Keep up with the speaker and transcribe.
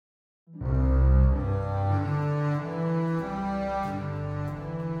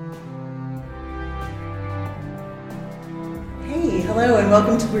Hello and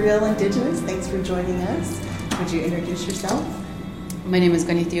welcome to Real Indigenous. Thanks for joining us. Would you introduce yourself? My name is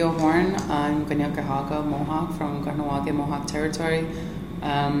Kaniehtiio Horn. I'm Kaniehtiio Mohawk from Kaniehtiio Mohawk territory.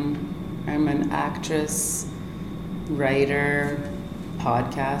 I'm an actress, writer,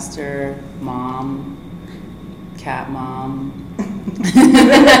 podcaster, mom, cat mom,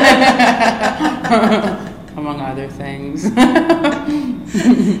 among other things.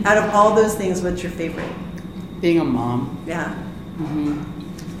 Out of all those things, what's your favorite? Being a mom. Yeah.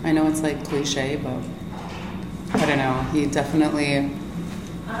 Mm-hmm. I know it's like cliche, but I don't know. He definitely.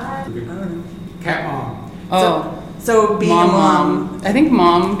 I don't know. Cat mom. Oh. So being a mom. I think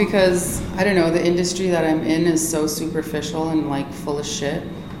mom because, I don't know, the industry that I'm in is so superficial and like full of shit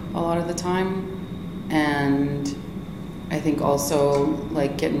a lot of the time. And I think also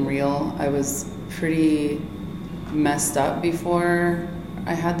like getting real, I was pretty messed up before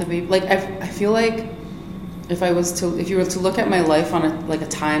I had the baby. Like I feel like if you were to look at my life on a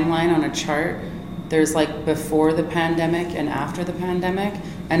timeline on a chart, there's like before the pandemic and after the pandemic,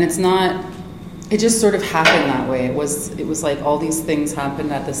 and it just sort of happened that way. It was like all these things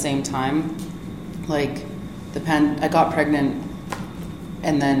happened at the same time. Like I got pregnant,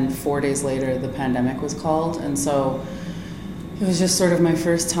 and then 4 days later the pandemic was called, and so it was just sort of my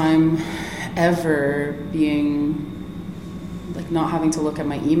first time ever being like not having to look at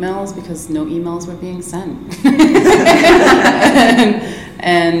my emails because no emails were being sent.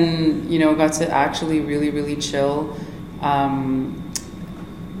 and you know, got to actually really, really chill. And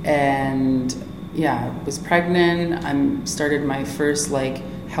yeah, was pregnant. Started my first like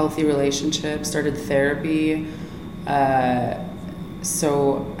healthy relationship, started therapy.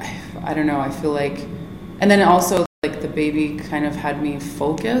 So I don't know, I feel like, and then also like the baby kind of had me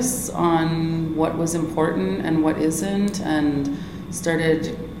focus on what was important and what isn't, and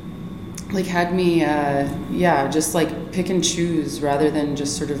started like had me just like pick and choose rather than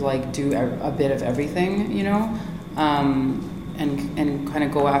just sort of like do a bit of everything, you know, and kind of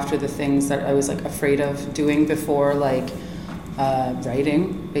go after the things that I was like afraid of doing before, like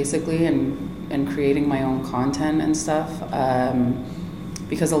writing basically and creating my own content and stuff.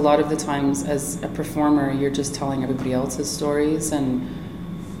 Because a lot of the times as a performer, you're just telling everybody else's stories. And,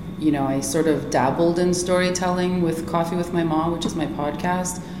 you know, I sort of dabbled in storytelling with Coffee with My Mom, which is my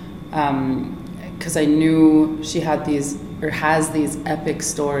podcast, because I knew she had has these epic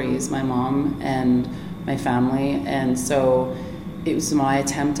stories, my mom and my family. And so it was my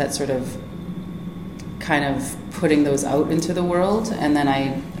attempt at sort of kind of putting those out into the world. And then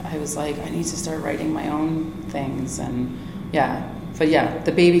I was like, I need to start writing my own things. And yeah. But yeah,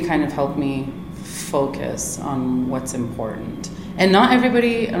 the baby kind of helped me focus on what's important. And not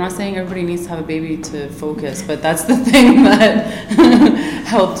everybody, I'm not saying everybody needs to have a baby to focus, but that's the thing that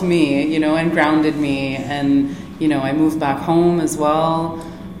helped me, you know, and grounded me. And, you know, I moved back home as well.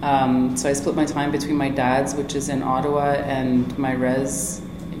 So I split my time between my dad's, which is in Ottawa, and my res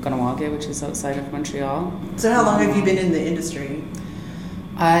in Kaniehtiio, which is outside of Montreal. So how long have you been in the industry?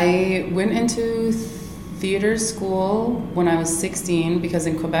 I went into theater school when I was 16, because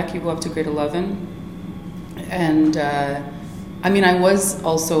in Quebec you go up to grade 11. And I mean, I was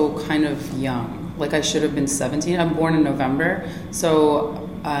also kind of young. Like I should have been 17. I'm born in November. So,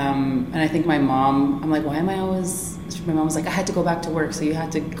 and I think my mom, I'm like, why am I always, my mom was like, I had to go back to work, so you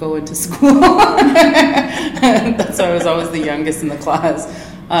had to go into school. That's why I was always the youngest in the class.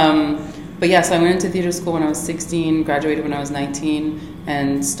 But yeah, so I went into theater school when I was 16, graduated when I was 19,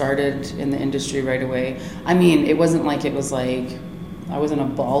 and started in the industry right away. I mean, it wasn't like I wasn't a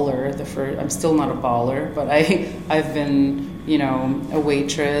baller I'm still not a baller, but I've been, you know, a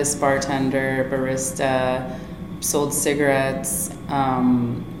waitress, bartender, barista, sold cigarettes.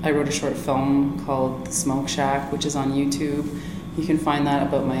 I wrote a short film called The Smoke Shack, which is on YouTube. You can find that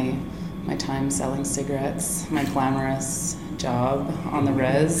about my time selling cigarettes, my glamorous job on the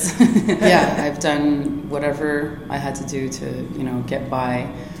res. Yeah, I've done whatever I had to do to, you know, get by.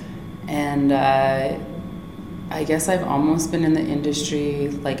 And I guess I've almost been in the industry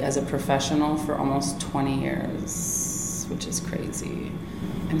like as a professional for almost 20 years, which is crazy.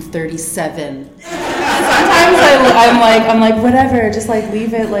 I'm 37. Sometimes I'm like whatever, just like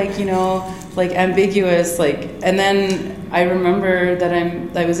leave it like, you know, like ambiguous, like. And then I remember that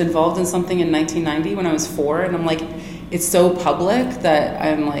I was involved in something in 1990 when I was 4, and I'm like, it's so public that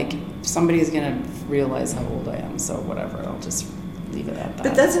I'm like, somebody's gonna realize how old I am, so whatever, I'll just leave it at that.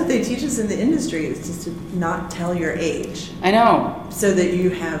 But that's what they teach us in the industry, is just to not tell your age. I know. So that you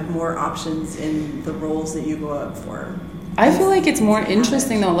have more options in the roles that you go up for. I feel like it's more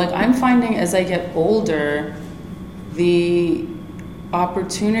interesting though. Like I'm finding as I get older, the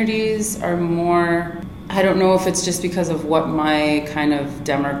opportunities are more I don't know if it's just because of what my kind of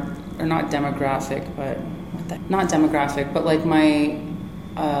not demographic, but like my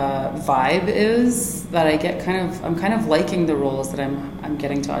vibe is, that I get I'm kind of liking the roles that I'm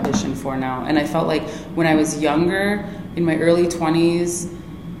getting to audition for now. And I felt like when I was younger, in my early 20s,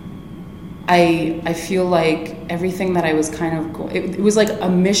 I feel like everything that I was kind of it was like a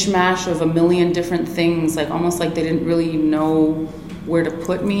mishmash of a million different things, like almost like they didn't really know where to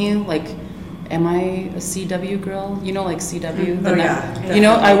put me. Like, am I a CW girl? You know, like CW? Yeah. You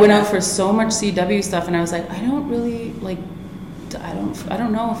know, I went out for so much CW stuff, and I was like, I don't really like. I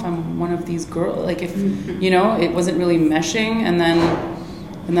don't know if I'm one of these girls. Like, if you know, it wasn't really meshing, and then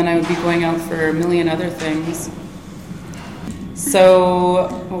I would be going out for a million other things. So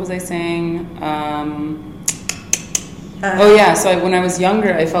what was I saying? Oh yeah. So when I was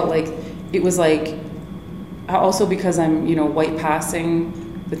younger, I felt like it was like, also because I'm, you know, white passing,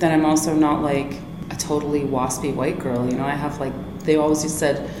 but then I'm also not like a totally waspy white girl. You know, I have like, they always just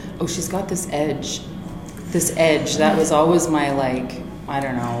said, oh, she's got this edge. That was always my, like, I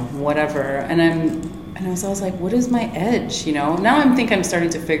don't know, whatever. And I was always like, what is my edge? You know, now I'm starting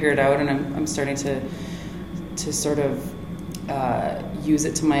to figure it out, and I'm starting to sort of use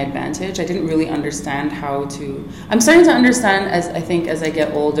it to my advantage. I didn't really understand how to. I'm starting to understand as I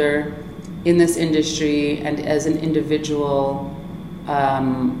get older in this industry and as an individual,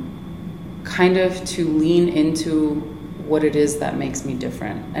 kind of to lean into what it is that makes me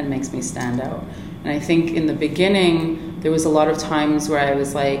different and makes me stand out. And I think in the beginning, there was a lot of times where I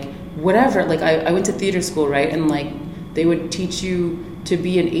was like, whatever, like I went to theater school, right? And like they would teach you to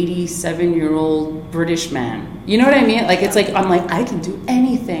be an 87-year-old British man. You know what I mean? Like, it's like, I'm like, I can do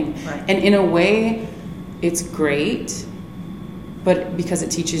anything. Right. And in a way, it's great, but because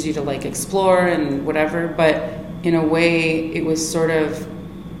it teaches you to like explore and whatever, but in a way, it was sort of,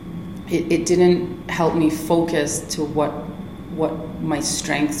 it didn't help me focus to what my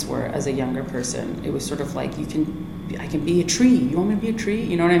strengths were as a younger person. It was sort of like, I can be a tree. You want me to be a tree?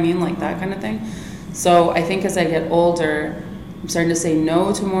 You know what I mean? Like that kind of thing. So I think as I get older, I'm starting to say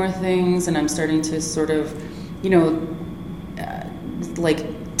no to more things, and I'm starting to sort of, you know, like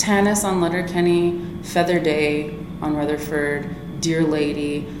Tanis on Letterkenny, Feather Day on Rutherford, Dear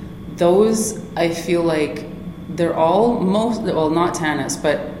Lady, those I feel like they're all not Tanis,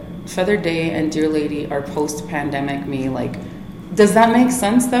 but Feather Day and Dear Lady are post-pandemic me. Like, does that make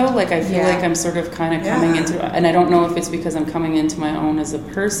sense though? Like, I feel like I'm sort of kind of coming into, and I don't know if it's because I'm coming into my own as a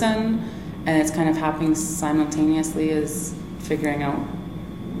person, and it's kind of happening simultaneously as figuring out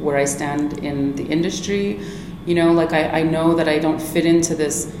where I stand in the industry. You know, like I know that I don't fit into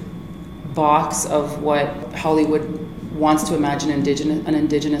this box of what Hollywood wants to imagine an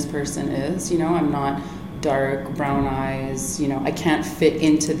indigenous person is. You know, I'm not dark, brown eyes, you know, I can't fit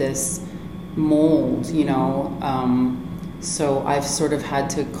into this mold, you know. So I've sort of had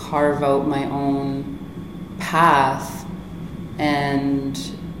to carve out my own path, and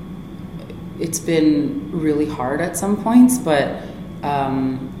it's been really hard at some points, but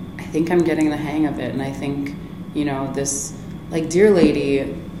I think I'm getting the hang of it. And I think, you know, this, like, Dear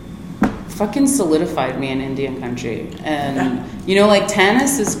Lady fucking solidified me in Indian country. And, you know, like,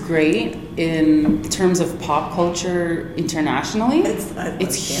 Tanis is great in terms of pop culture internationally.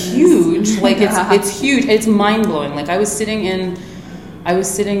 It's huge. Like, it's huge. It's mind-blowing. Like, I was sitting in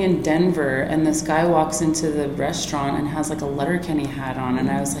Denver, and this guy walks into the restaurant and has like a Letterkenny hat on, and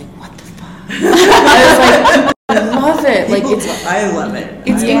I was like, what the fuck? I was like, I love it. Like, I love it.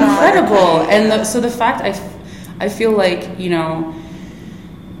 It's incredible. And so the fact I feel like, you know,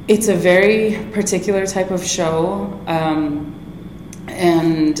 it's a very particular type of show,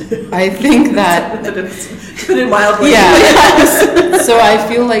 and I think that put it mildly. Yeah. So I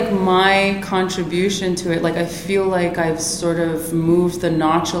feel like my contribution to it, like, I feel like I've sort of moved the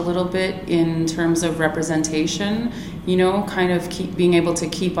notch a little bit in terms of representation, you know, kind of being able to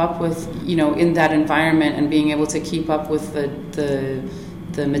keep up with, you know, in that environment, and being able to keep up with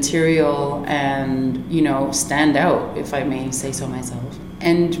the material, and, you know, stand out, if I may say so myself.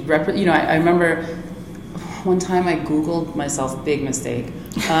 And you know, I remember one time I Googled myself, big mistake,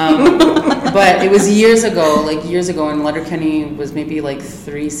 but it was years ago, and Letterkenny was maybe like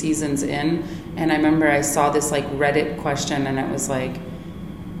 3 seasons in, and I remember I saw this like Reddit question, and it was like,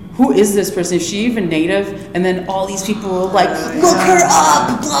 who is this person? Is she even native? And then all these people were like, look her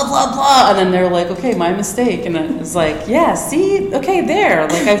up, blah, blah, blah. And then they're like, okay, my mistake. And I was like, yeah, see, okay, there.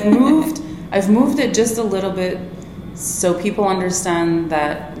 Like, I've moved it just a little bit, so people understand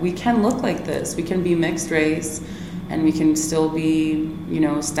that we can look like this. We can be mixed race, and we can still be, you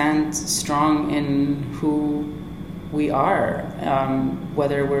know, stand strong in who we are,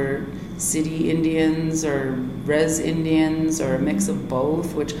 whether we're city Indians or res Indians or a mix of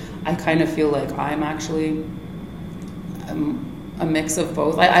both, which I kind of feel like I'm actually a mix of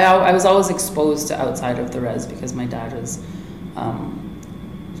both. I was always exposed to outside of the res because my dad is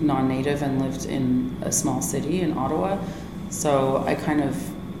non-native and lived in a small city in Ottawa. So I kind of,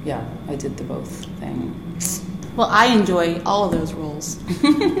 I did the both thing. Well, I enjoy all of those roles,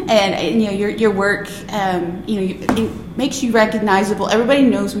 and your work, it makes you recognizable. Everybody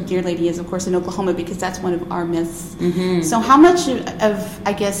knows who Dear Lady is, of course, in Oklahoma because that's one of our myths. Mm-hmm. So, how much of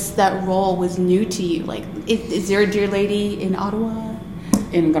I guess that role was new to you? Like, is there a Dear Lady in Ottawa?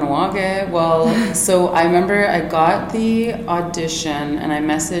 In Kaniehtiio? Well, so I remember I got the audition and I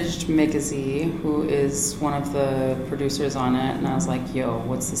messaged Migazy, who is one of the producers on it, and I was like, yo,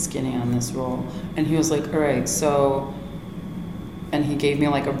 what's the skinny on this role? And he was like, all right, so, and he gave me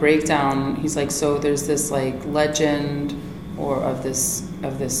like a breakdown. He's like, so there's this like legend or of this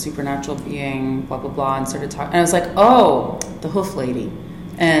supernatural being, blah, blah, blah, and started talking. And I was like, oh, the hoof lady.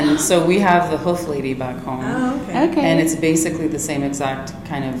 And so we have the hoof lady back home. Oh, okay. And it's basically the same exact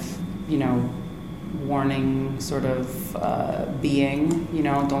kind of, warning sort of being,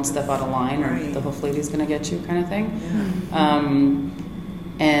 don't step out of line or the hoof lady's going to get you kind of thing. Yeah.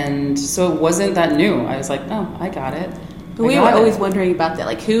 And so it wasn't that new. I was like, oh, I got it. We were always wondering about that.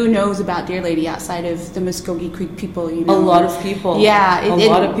 Like, who knows about Dear Lady outside of the Muskogee Creek people? A lot of people. Yeah. A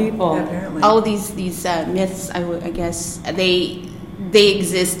lot of people. Yeah, apparently. All of these myths, I guess, they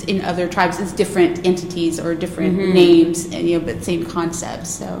exist in other tribes as different entities or different names, and but same concepts.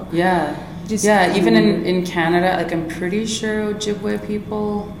 So even in Canada, like I'm pretty sure Ojibwe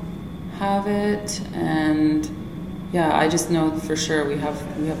people have it, and I just know for sure we have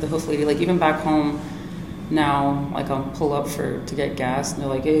the hoof lady. Like even back home now, like I'll pull up to get gas, and they're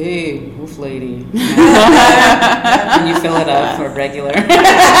like, hey, hoof lady, and you fill it up for regular.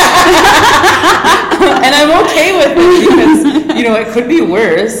 And I'm okay with it because, it could be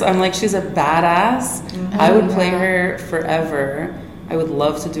worse. I'm like, she's a badass. Mm-hmm. I would play her forever. I would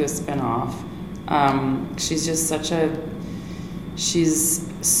love to do a spinoff. She's just she's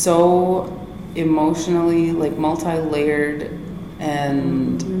so emotionally, like, multi-layered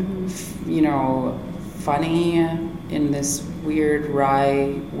and, funny in this weird,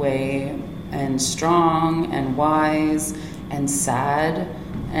 wry way, and strong and wise and sad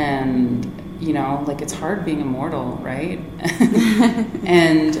and... like it's hard being immortal, right?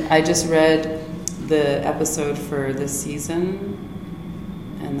 And I just read the episode for this season,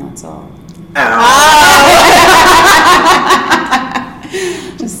 and that's all.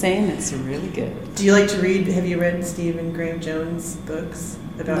 Just saying, it's really good. Do you like to read? Have you read Stephen Graham Jones' books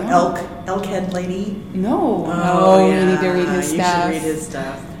about Elkhead Lady? No. Oh, yeah. You need to read his stuff. You should read his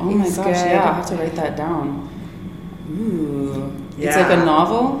stuff. Oh my gosh, I have to write that down. Ooh. Yeah. It's like a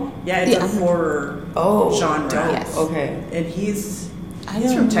novel? Yeah, it's a horror genre. Dope. Yes. Okay. And he's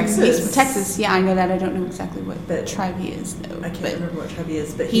from Texas. He's from Texas. Yeah, I know that. I don't know exactly what tribe he is, though. I can't remember what tribe he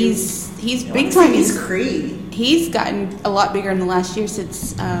is, but he's big time. He's Cree. He's gotten a lot bigger in the last year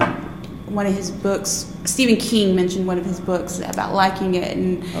since one of his books. Stephen King mentioned one of his books about liking it,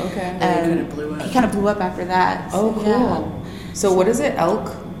 and he kind of blew up. He kind of blew up after that. Oh, cool. Yeah. So what is it?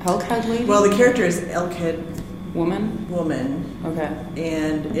 Elkhead Lady? Well, the character is Elkhead. Woman. Okay.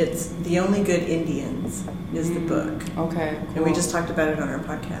 And it's The Only Good Indians is the book. Okay. Cool. And we just talked about it on our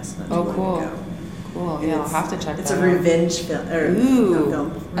podcast not too long ago. Cool. Yeah, I'll have to check that out. It's a revenge film.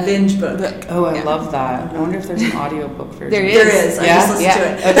 Revenge book. Oh, I love that. I wonder if there's an audiobook version. There is. I just listened to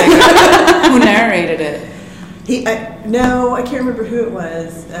it. Okay. Who narrated it? No, I can't remember who it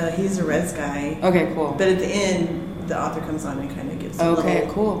was. He's a res guy. Okay, cool. But at the end, the author comes on and kind of gives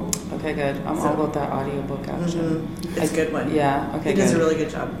cool. Okay, good. I'm all about that audiobook action. Mm-hmm. It's a good one. Yeah, okay, He does a really good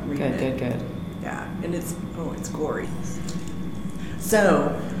job reading it. Good. Yeah, and it's gory.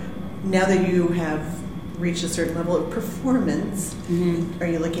 So, now that you have reached a certain level of performance, are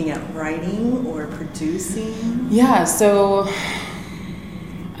you looking at writing or producing? Yeah, so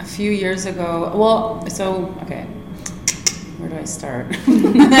a few years ago, okay, where do I start?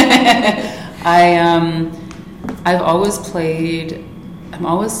 I've always played, I'm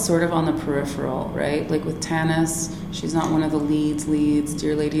always sort of on the peripheral, right? Like with Tanis, she's not one of the leads.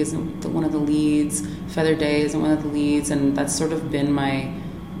 Dear Lady isn't one of the leads. Feather Day isn't one of the leads. And that's sort of been my,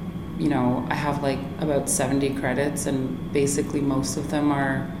 I have like about 70 credits, and basically most of them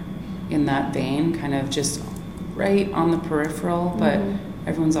are in that vein, kind of just right on the peripheral. But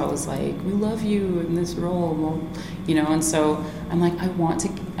everyone's always like, we love you in this role, well, and so I'm like, I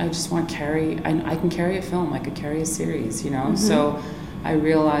just want to carry, I can carry a film, I could carry a series, so I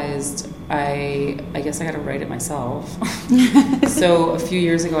realized I guess I got to write it myself. So a few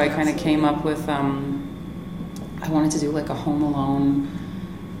years ago, I kind of came up with, I wanted to do like a Home Alone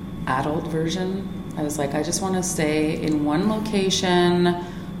adult version. I was like, I just want to stay in one location.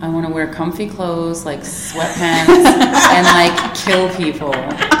 I want to wear comfy clothes, like sweatpants, and like kill people.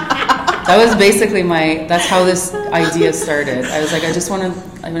 That was basically that's how this idea started. I was like,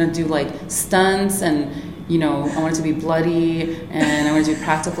 I'm going to do like stunts and, you know, I want it to be bloody and I want to do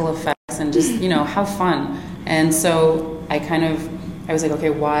practical effects and just, you know, have fun. And so I was like, okay,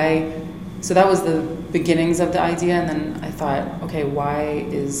 why? So that was the beginnings of the idea. And then I thought, okay, why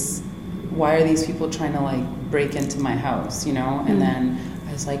are these people trying to like break into my house, you know? And then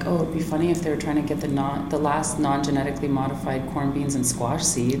I was like, oh, it'd be funny if they were trying to get the last non-genetically modified corn beans and squash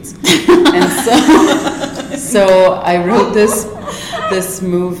seeds. And so I wrote this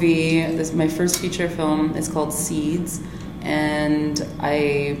movie. My first feature film is called Seeds, and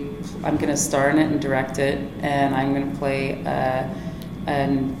I'm going to star in it and direct it, and I'm going to play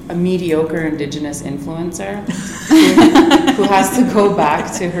a mediocre Indigenous influencer who has to go back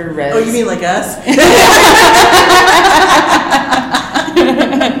to her res. Oh, you mean like us?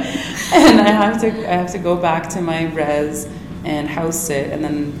 And I have to go back to my res and house sit, and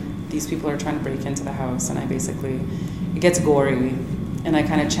then these people are trying to break into the house, and it gets gory, and I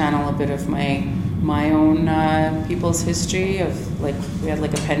kind of channel a bit of my own people's history of, like, we had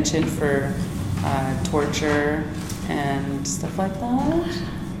like a penchant for torture and stuff like that.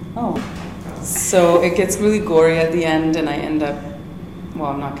 Oh, so it gets really gory at the end, and I end up,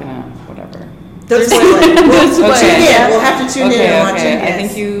 well, I'm not gonna, whatever. That's okay. We'll have to tune in and watch it. I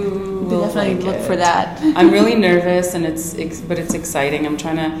think you will definitely look for that. I'm really nervous, and but it's exciting. I'm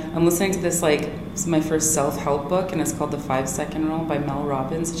listening to this, like, it's my first self-help book, and it's called The 5-Second Rule by Mel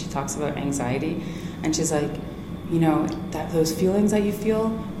Robbins, and she talks about anxiety, and she's like, you know, that those feelings that you feel,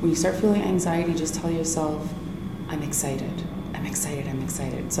 when you start feeling anxiety, just tell yourself, I'm excited.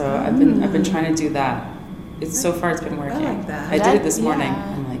 So I've been trying to do that. So far it's been working. I like that. I did it this morning.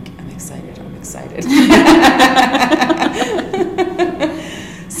 Yeah. I'm like, I'm excited.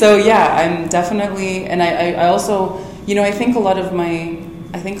 So yeah, I'm definitely, and I also, you know, I think a lot of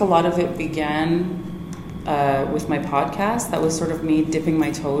it began with my podcast. That was sort of me dipping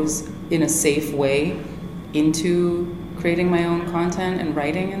my toes in a safe way into creating my own content and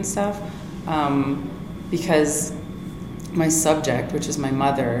writing and stuff, because my subject, which is my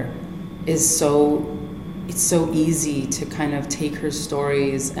mother, it's so easy to kind of take her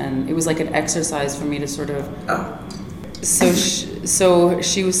stories, and it was like an exercise for me to sort of. Oh.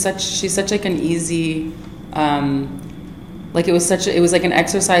 She's such like an easy, like it was like an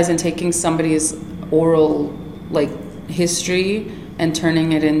exercise in taking somebody's oral like history and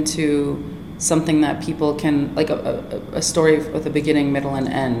turning it into something that people can, like a story with a beginning, middle, and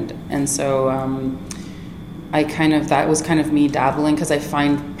end. And so that was kind of me dabbling, because I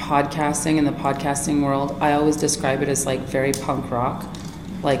find podcasting, in the podcasting world, I always describe it as like very punk rock.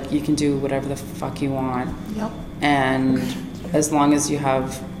 Like, you can do whatever the fuck you want. Yep. And as long as you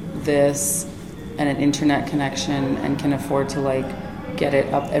have this and an internet connection and can afford to like get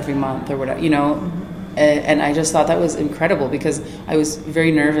it up every month or whatever, you know. Mm-hmm. And I just thought that was incredible, because I was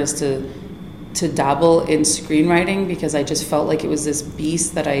very nervous to dabble in screenwriting, because I just felt like it was this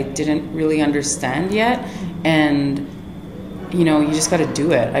beast that I didn't really understand yet. And, you know, you just got to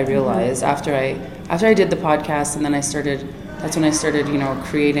do it. I realized after I did the podcast, and then that's when I started, you know,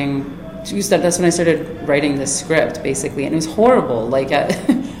 that's when I started writing this script, basically. And it was horrible. Like,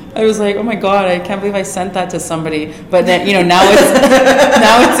 I was like, oh my God, I can't believe I sent that to somebody. But then, you know, now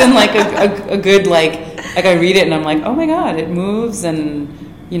it's in like a good, like I read it and I'm like, oh my God, it moves, and,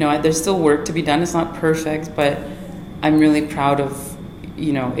 you know, there's still work to be done. It's not perfect, but I'm really proud of,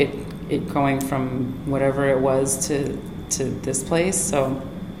 you know, it going from whatever it was to this place. So,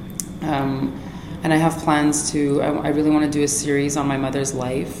 and I have plans to, I really want to do a series on my mother's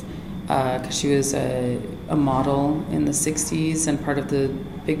life, because she was a model in the 60s and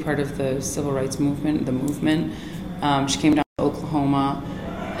big part of the civil rights movement, She came down to Oklahoma,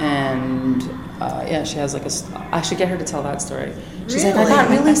 and she has like I should get her to tell that story. She's like, I got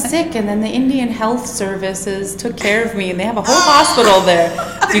really sick, and then the Indian Health Services took care of me, and they have a whole hospital there.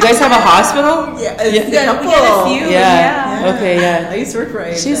 Do you guys have a hospital? Yeah, we get a few. Yeah. Okay, yeah. I used to work for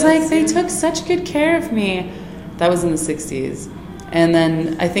IPX. She's like, they took such good care of me. That was in the 60s. And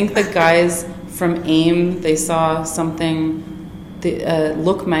then I think the guys from AIM, they saw something. The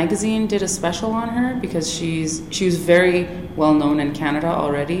Look magazine did a special on her, because she was very well known in Canada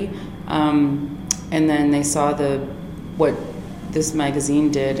already. And then they saw what this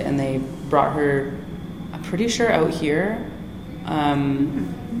magazine did, and they brought her, I'm pretty sure, out here,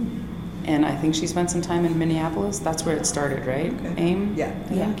 And I think she spent some time in Minneapolis. That's where it started, right? Okay. AIM? Yeah.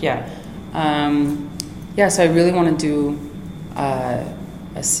 Yeah. So I really want to do a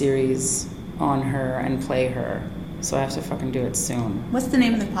series on her and play her. So I have to fucking do it soon. What's the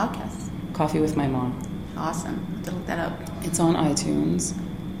name of the podcast? Coffee with My Mom. Awesome. I'll have to look that up. It's on iTunes.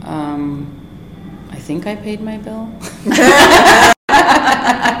 I think I paid my bill.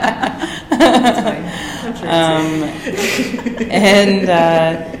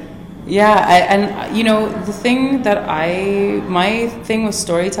 The thing that my thing with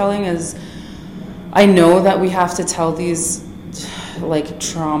storytelling is, I know that we have to tell these like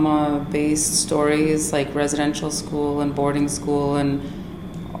trauma-based stories, like residential school and boarding school and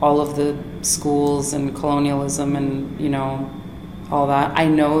all of the schools and colonialism and, all that. I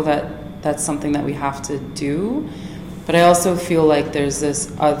know that that's something that we have to do, but I also feel like there's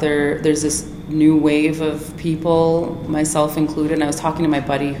this new wave of people, myself included. And I was talking to my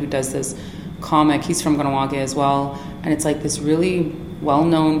buddy who does this comic. He's from Kaniehtio as well, and it's like this really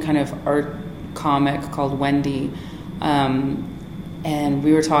well-known kind of art comic called Wendy. And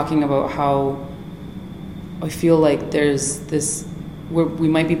we were talking about how I feel like there's this, we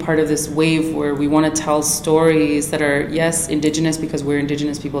might be part of this wave where we want to tell stories that are, yes, Indigenous because we're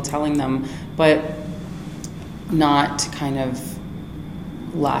Indigenous people telling them, but not kind of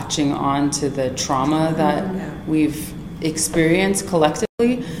latching on to the trauma that we've experienced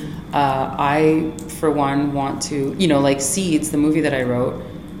collectively. I, for one, want to, like Seeds, the movie that I wrote,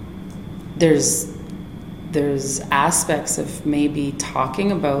 there's aspects of maybe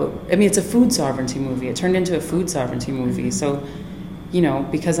talking about, it's a food sovereignty movie. It turned into a food sovereignty movie. So,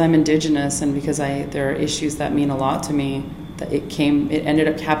 because I'm Indigenous and because there are issues that mean a lot to me, that it ended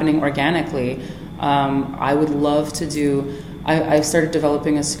up happening organically. I would love to do, I've started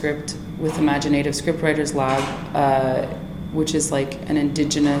developing a script with Imaginative Scriptwriters Lab, which is like an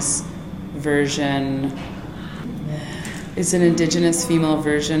Indigenous version. It's an Indigenous female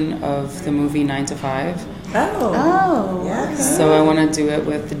version of the movie 9 to 5. Oh. Yeah. So I want to do it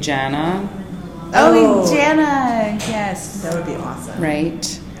with Jana. Oh, Jana, yes. That would be awesome. Right.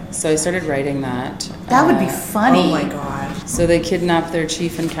 So I started writing that. That would be funny. Oh my God. So they kidnap their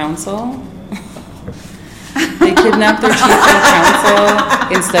chief and council. They kidnap their chief and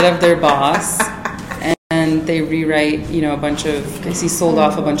council instead of their boss. And they rewrite, because he sold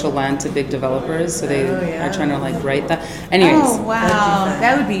off a bunch of land to big developers, so they are trying to write that. Anyways. Oh wow,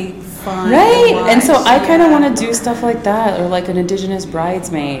 that would be fun. Right, and so I kind of want to do stuff like that, or like an Indigenous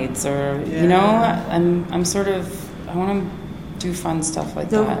Bridesmaids, or I want to do fun stuff like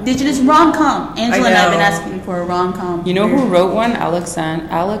that. Indigenous rom-com. Angela and I have been asking for a rom-com. You know who wrote one? Alex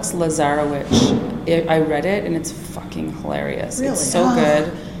Lazarowicz. I read it, and it's fucking hilarious. Really? It's so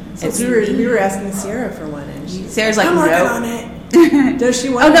good. So we were asking Sarah for one, and Sarah's like, I'm no. working on it. Does she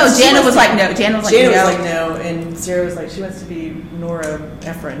want? Oh no, Jana was like no. Jana was like no, and Sarah was like, she wants to be Nora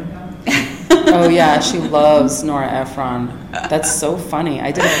Ephron. Oh yeah, she loves Nora Ephron. That's so funny. I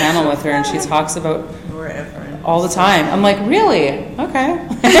did a panel with her, and she talks about Nora Ephron all the time. I'm like, really? Okay.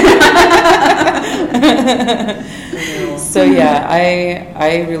 So yeah, I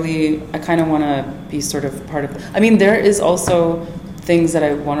kind of want to be sort of part of. There is also things that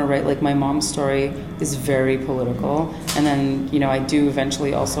I want to write, like my mom's story is very political, and then I do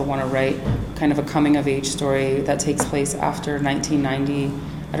eventually also want to write kind of a coming of age story that takes place after 1990.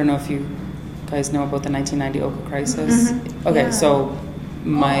 I don't know if you guys know about the 1990 Oka crisis. Mm-hmm. Okay, so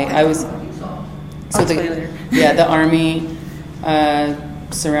the army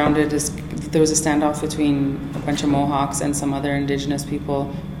surrounded. There was a standoff between a bunch of Mohawks and some other Indigenous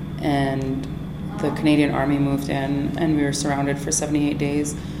people, and the Canadian Army moved in, and we were surrounded for 78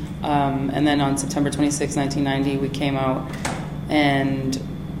 days. And then on September 26, 1990, we came out, and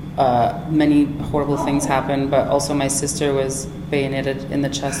many horrible things happened, but also my sister was bayoneted in the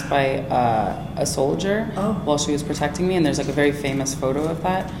chest by a soldier while she was protecting me, and there's a very famous photo of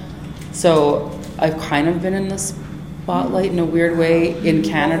that. So I've kind of been in the spotlight in a weird way in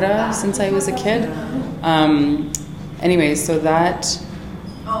Canada since I was a kid. Anyway, so that...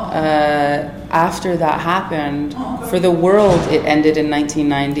 after that happened, for the world it ended in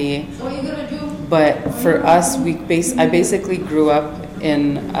 1990. But for us, I basically grew up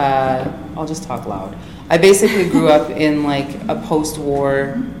in. I'll just talk loud. I basically grew up in a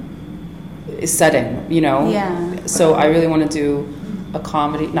post-war setting, Yeah. So I really want to do a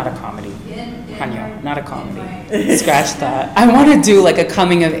comedy, not a comedy. Kaniehtiio, not a comedy. Scratch that. I want to do a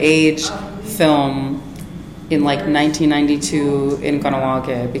coming-of-age film in 1992 in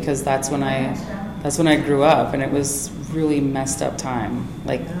Kaniehtiio, because that's when I grew up, and it was really messed up time,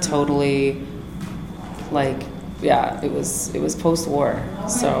 totally yeah, it was post-war.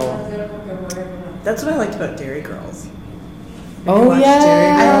 So That's what I liked about Dairy Girls. oh Dairy yeah.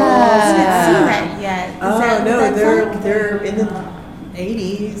 Girls? I haven't seen that yet. They're in the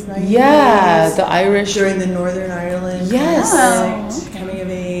 80s, 90s. Yeah, the Irish. during the Northern Ireland Yes. conflict, coming of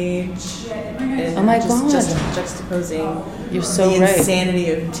age. And Oh my just God. juxtaposing You're so the right.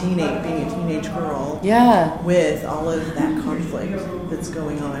 insanity of being a teenage girl Yeah. with all of that conflict that's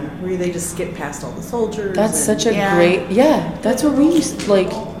going on, where they just skip past all the soldiers. That's and- such a Yeah. great. Yeah, that's what we used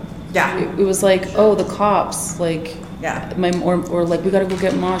like. yeah, It was like, oh, the cops, like. yeah. Or like, we gotta go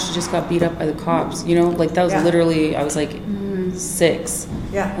get Ma. She just got beat up by the cops. You know, like that was Yeah. literally. I was like 6.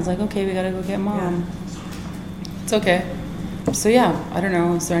 Yeah. I was like, okay, we gotta go get Mom. Yeah. It's okay. So yeah, I don't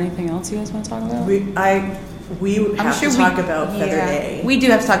know. Is there anything else you guys want to talk about? We have to talk about Feather Day. We do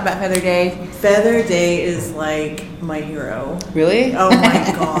have to talk about Feather Day. Feather Day is like my hero. Really? Oh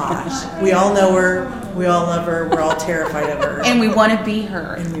my gosh. We all know her. We all love her. We're all terrified of her. And we want to be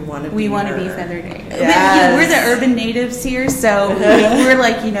her. And we want to We be want to her. be Feather Day. Yes. We're the urban natives here, so we're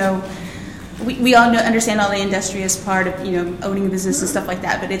like, we all understand all the industrious part of, owning a business and stuff like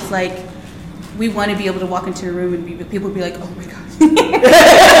that, but it's like, we want to be able to walk into a room and people be like, oh my God.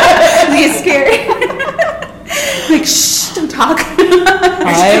 We get scared. Like, shh, don't talk.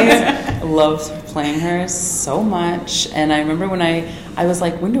 I loved playing her so much, and I remember when I was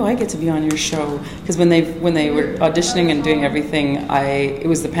like, when do I get to be on your show? Because when they were auditioning and doing everything, it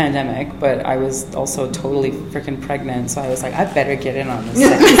was the pandemic, but I was also totally freaking pregnant, so I was like, I better get in on this.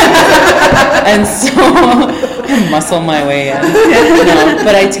 And so I muscle my way in.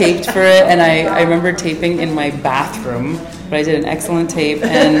 But I taped for it, and I remember taping in my bathroom, but I did an excellent tape,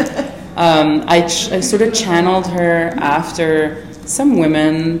 and I sort of channeled her after some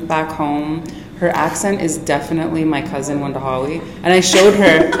women back home. Her accent is definitely my cousin Wanda Holly. And I showed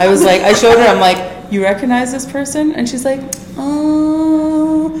her, I'm like, you recognize this person? And she's like,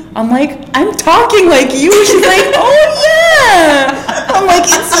 oh. I'm like, I'm talking like you. She's like, oh yeah. I'm like,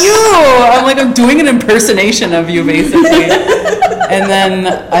 it's you. I'm like, I'm doing an impersonation of you basically.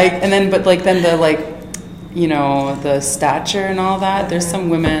 The stature and all that, there's some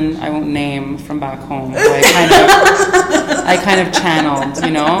women I won't name from back home who I kind of channeled,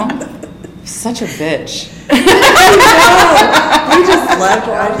 Such a bitch. I just loved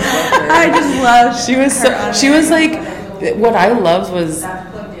her. I just love She was like, what I loved was,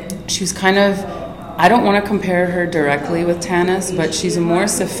 she was kind of, I don't want to compare her directly with Tanis, but she's a more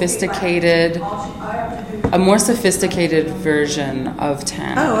sophisticated version of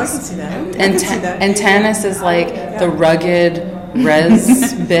Tanis. Oh, I can see that. And Tanis is like the rugged res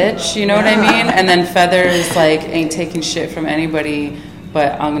bitch, you know what I mean? And then Feather is like, ain't taking shit from anybody,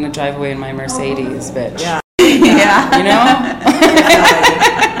 but I'm gonna drive away in my Mercedes, bitch. Yeah.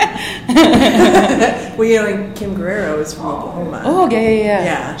 Well, and Kim Guerrero is from Oklahoma. Oh, yeah.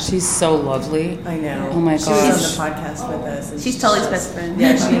 Yeah. She's so lovely. I know. Oh my She gosh. was on the podcast with us. And She's Tully's best friend.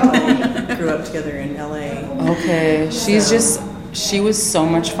 Yeah, she and Tully grew up together in LA. Okay, she was so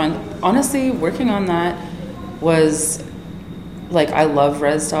much fun. Honestly, working on that was, like, I love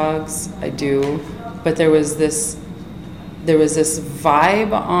res dogs, I do, but there was this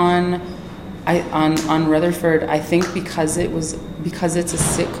vibe on Rutherford. I think because it's a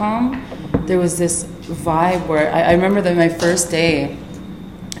sitcom, there was this vibe where I remember that my first day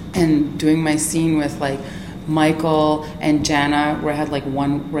and doing my scene with like Michael and Jana, where I had like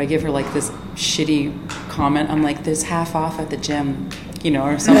where I give her like this shitty comment. I'm like, there's half off at the gym,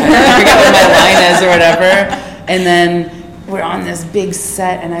 or something. I forget what my line is or whatever. And then we're on this big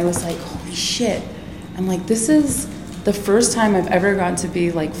set, and I was like, holy shit. I'm like, this is the first time I've ever gotten to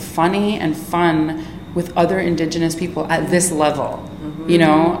be like funny and fun with other Indigenous people at this level.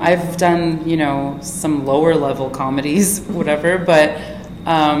 Mm-hmm. I've done, some lower level comedies, whatever, but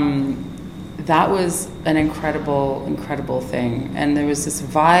that was an incredible thing. And there was this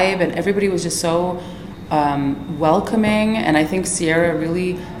vibe, and everybody was just so welcoming. And I think Sierra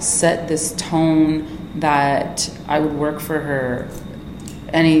really set this tone that I would work for her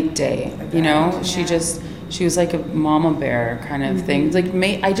any day. Yeah. She was like a mama bear kind of thing. Like,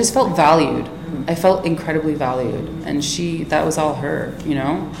 I just felt valued. I felt incredibly valued, and that was all her.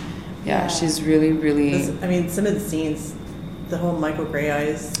 Yeah, she's really, really. I mean, some of the scenes, the whole Michael Grey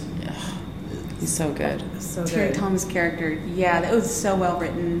Eyes. He's so good. So Terry good. Thomas' character, that was so well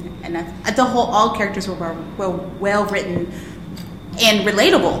written, and all characters were well written and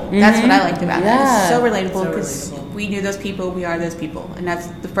relatable. That's what I liked about it. It was so relatable because we knew those people, we are those people, and that's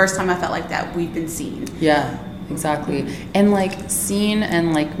the first time I felt like that we've been seen. Yeah, exactly. And like seen,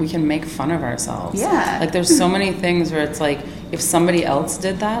 and like we can make fun of ourselves. Yeah. Like there's so many things where it's like if somebody else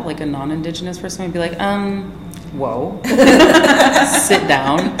did that, like a non-Indigenous person would be like, whoa, sit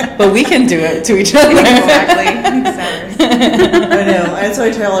down. But we can do it to each other. Exactly. I know. That's why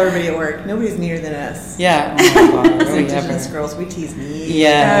I tell everybody at work, nobody's neater than us. Yeah. Oh my God. Us Are we Indigenous ever? girls, we tease me.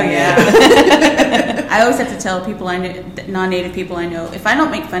 Yeah. Oh yeah. I always have to tell people I know, non-native people I know, if I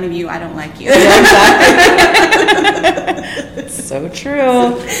don't make fun of you, I don't like you. Yeah, exactly. So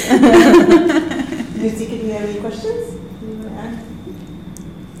true. Lucy, do you have any questions? You want to add?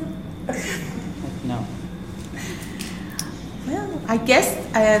 No. Well, I guess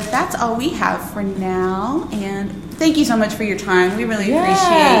that's all we have for now. And thank you so much for your time. We really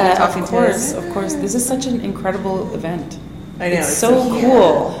appreciate you talking to us. Of course. This is such an incredible event. I know. It's so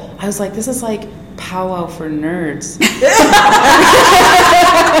cool. I was like, this is like powwow for nerds.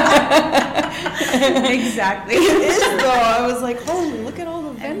 Exactly. It is though. I was like, holy, look at all the